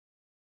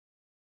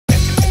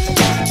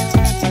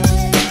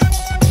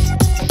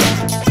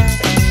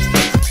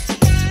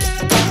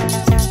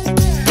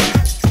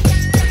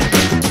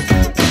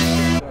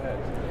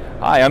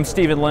Hi, I'm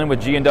Stephen Lynn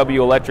with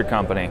G&W Electric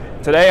Company.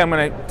 Today I'm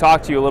going to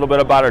talk to you a little bit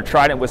about our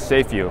Trident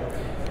Safevu.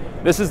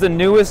 This is the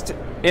newest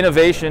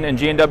innovation in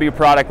G&W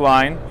product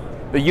line.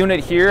 The unit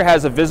here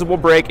has a visible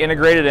brake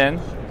integrated in,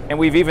 and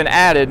we've even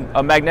added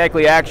a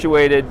magnetically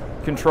actuated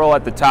control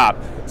at the top.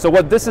 So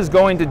what this is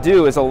going to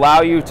do is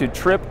allow you to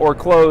trip or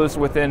close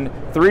within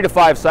 3 to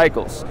 5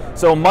 cycles.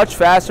 So much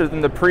faster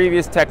than the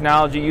previous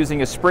technology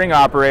using a spring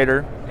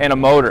operator and a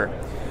motor.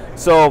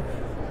 So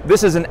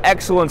this is an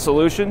excellent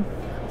solution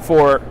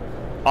for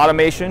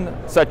automation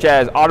such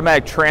as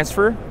automatic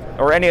transfer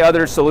or any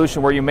other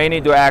solution where you may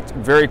need to act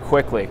very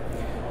quickly.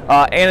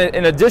 And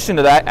in addition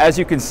to that, as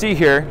you can see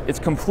here, it's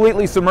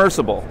completely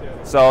submersible.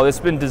 So it's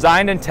been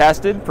designed and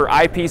tested for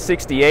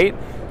IP68,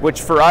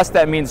 which for us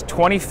that means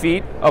 20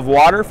 feet of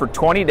water for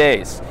 20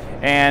 days.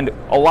 And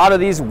a lot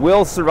of these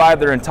will survive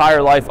their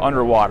entire life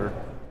underwater.